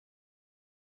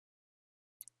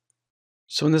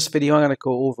So in this video, I'm going to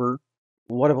go over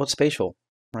what about spatial,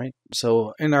 right?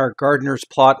 So in our gardener's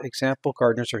plot example,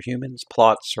 gardeners are humans,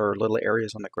 plots are little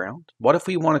areas on the ground. What if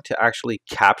we wanted to actually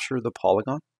capture the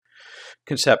polygon?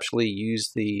 Conceptually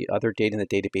use the other data in the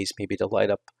database maybe to light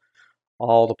up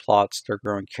all the plots that are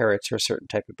growing carrots or a certain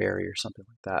type of berry or something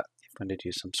like that. If I'm going to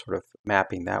do some sort of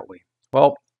mapping that way.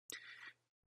 Well,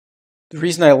 the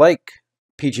reason I like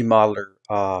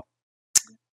pgModeler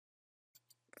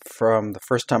from the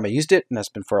first time I used it, and that's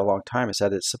been for a long time, is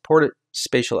that it supported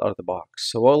spatial out of the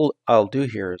box. So what I'll do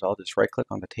here is I'll just right click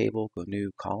on the table, go new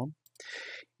column,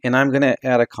 and I'm going to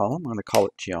add a column. I'm going to call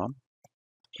it geom.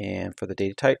 And for the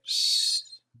data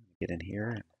types, get in here,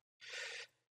 and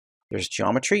there's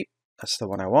geometry. That's the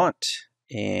one I want.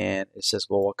 And it says,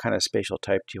 well, what kind of spatial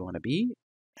type do you want to be?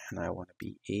 And I want to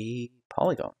be a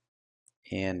polygon.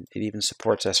 And it even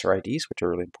supports SRIDs, which are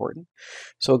really important.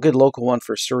 So a good local one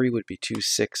for Surrey would be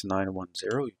 26910,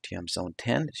 UTM Zone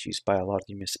 10. It's used by a lot of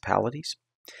the municipalities.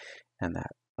 And that.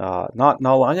 I'm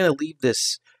going to leave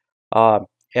this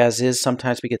as is.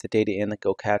 Sometimes we get the data in and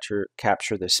go capture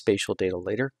the spatial data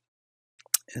later.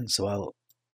 And so I'll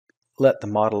let the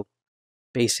model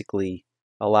basically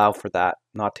allow for that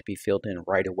not to be filled in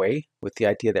right away, with the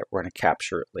idea that we're going to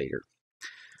capture it later.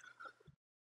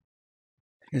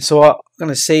 And so I'm going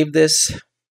to save this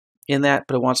in that,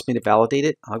 but it wants me to validate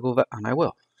it. I'll go and I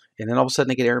will. And then all of a sudden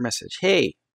I get an error message.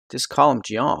 Hey, this column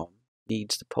geom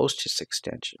needs the Postgis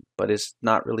extension, but it's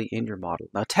not really in your model.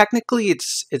 Now technically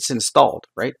it's installed,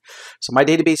 right? So my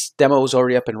database demo is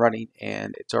already up and running,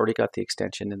 and it's already got the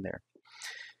extension in there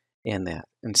and that.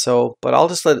 And so, but I'll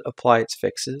just let it apply its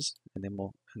fixes, and then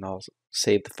I'll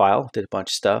save the file. Did a bunch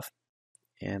of stuff.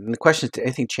 And the question is, did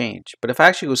anything change? But if I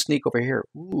actually go sneak over here,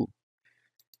 ooh,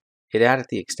 it added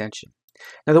the extension.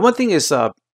 Now the one thing is,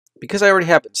 because I already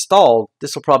have it installed,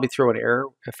 this will probably throw an error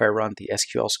if I run the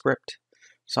SQL script.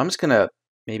 So I'm just going to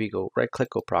maybe go right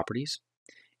click, go properties,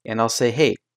 and I'll say,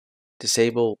 hey,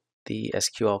 disable the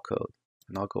SQL code.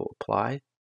 And I'll go apply,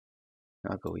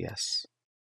 and I'll go yes,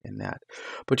 and that.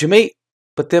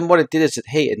 But then what it did is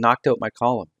hey, it knocked out my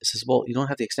column. It says, well, you don't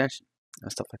have the extension, and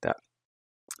stuff like that.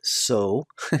 So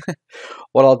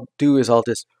what I'll do is I'll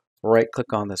just right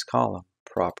click on this column,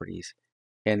 properties,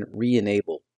 and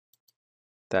re-enable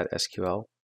that SQL,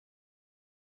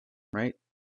 right?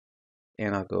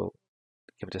 And I'll go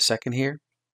give it a second here.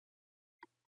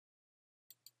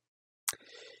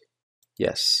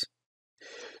 Yes.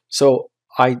 So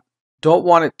I don't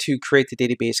want it to create the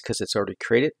database because it's already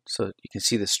created. So you can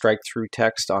see the strike through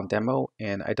text on demo,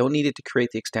 and I don't need it to create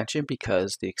the extension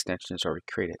because the extension is already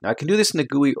created. Now I can do this in the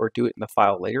GUI or do it in the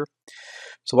file later.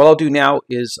 So what I'll do now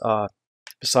is,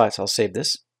 besides, I'll save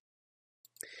this.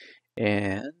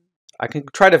 And I can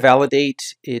try to validate.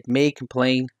 It may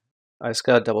complain. I just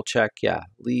got to double check. Yeah,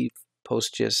 leave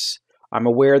Postgis. I'm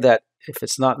aware that if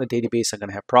it's not in the database, I'm going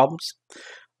to have problems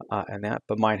and that,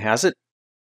 but mine has it.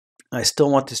 I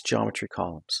still want this geometry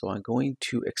column, so I'm going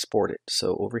to export it.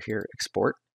 So over here,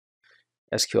 export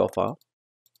SQL file.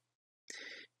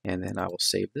 And then I will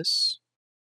save this.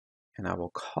 And I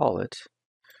will call it.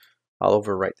 I'll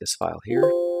overwrite this file here.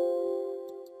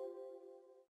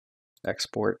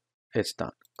 Export. It's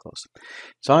done. Close.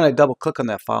 So I'm going to double click on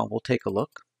that file and we'll take a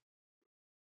look.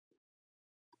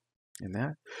 In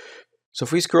that. So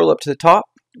if we scroll up to the top,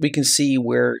 we can see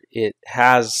where it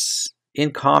has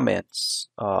in comments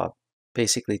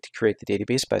basically to create the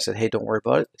database. But I said, hey, don't worry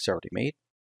about it. It's already made.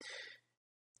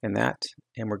 And that.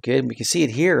 And we're good. And we can see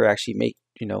it here actually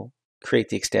create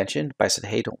the extension. But I said,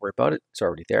 hey, don't worry about it. It's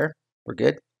already there. We're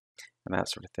good. And that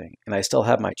sort of thing. And I still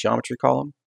have my geometry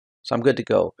column. So I'm good to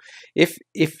go. If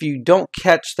you don't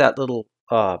catch that little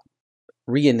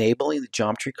re-enabling the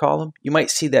geometry column, you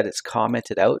might see that it's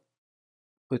commented out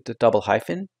with the double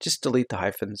hyphen. Just delete the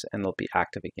hyphens and they'll be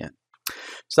active again.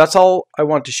 So that's all I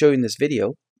want to show you in this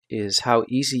video, is how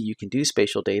easy you can do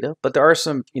spatial data. But there are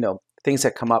some things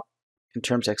that come up in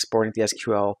terms of exporting the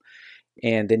SQL,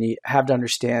 and then you have to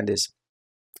understand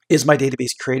is my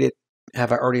database created?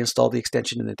 Have I already installed the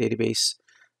extension in the database?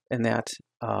 And that.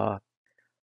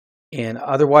 And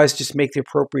otherwise, just make the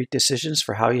appropriate decisions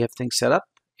for how you have things set up.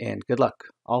 And good luck.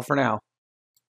 All for now.